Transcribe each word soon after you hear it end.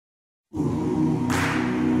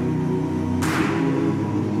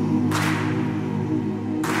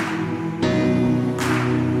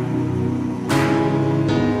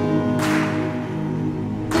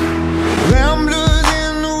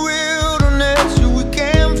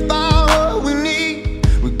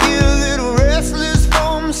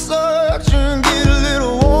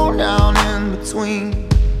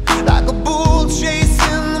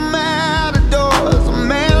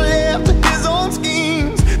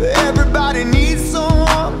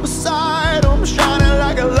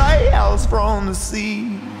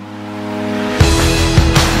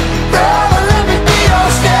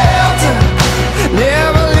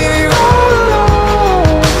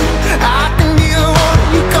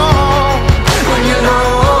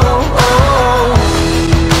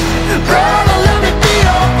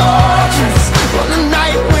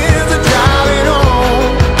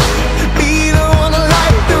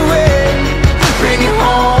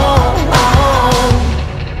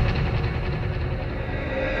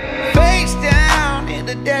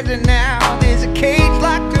desert now. There's a cage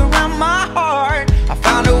locked around my heart. I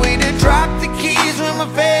found a way to drop the keys when my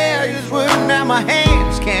failures were. Now my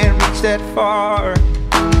hands can't reach that far.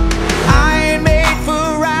 I ain't made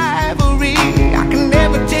for rivalry. I can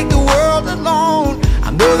never take the world alone.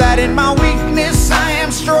 I know that in my weakness I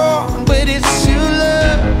am strong, but it's your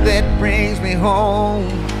love that brings me home.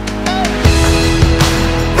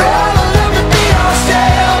 Brother, let me be your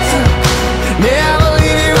shelter. Never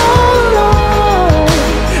leave you all alone.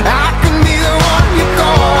 I can be the one you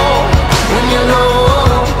call when you're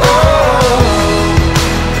low.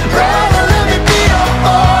 Brother, let me be your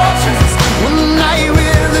fortress when the night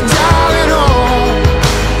with the darling on.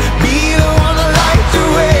 Be the one to light the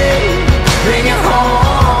way, bring it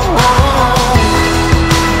home.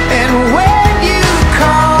 And when you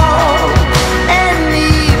call and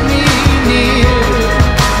need me near,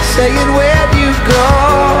 saying where'd you go?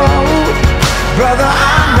 Brother,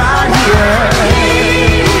 I'm right here.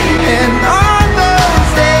 And on those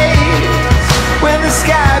days when the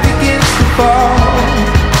sky begins to fall,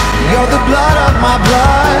 you're the blood of my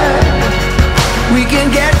blood. We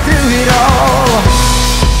can get through it all.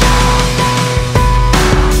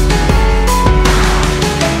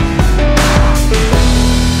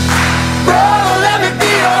 Brother, let me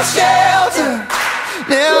be your shelter.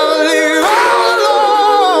 Never leave you all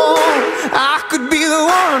alone. I could be the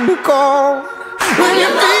one to call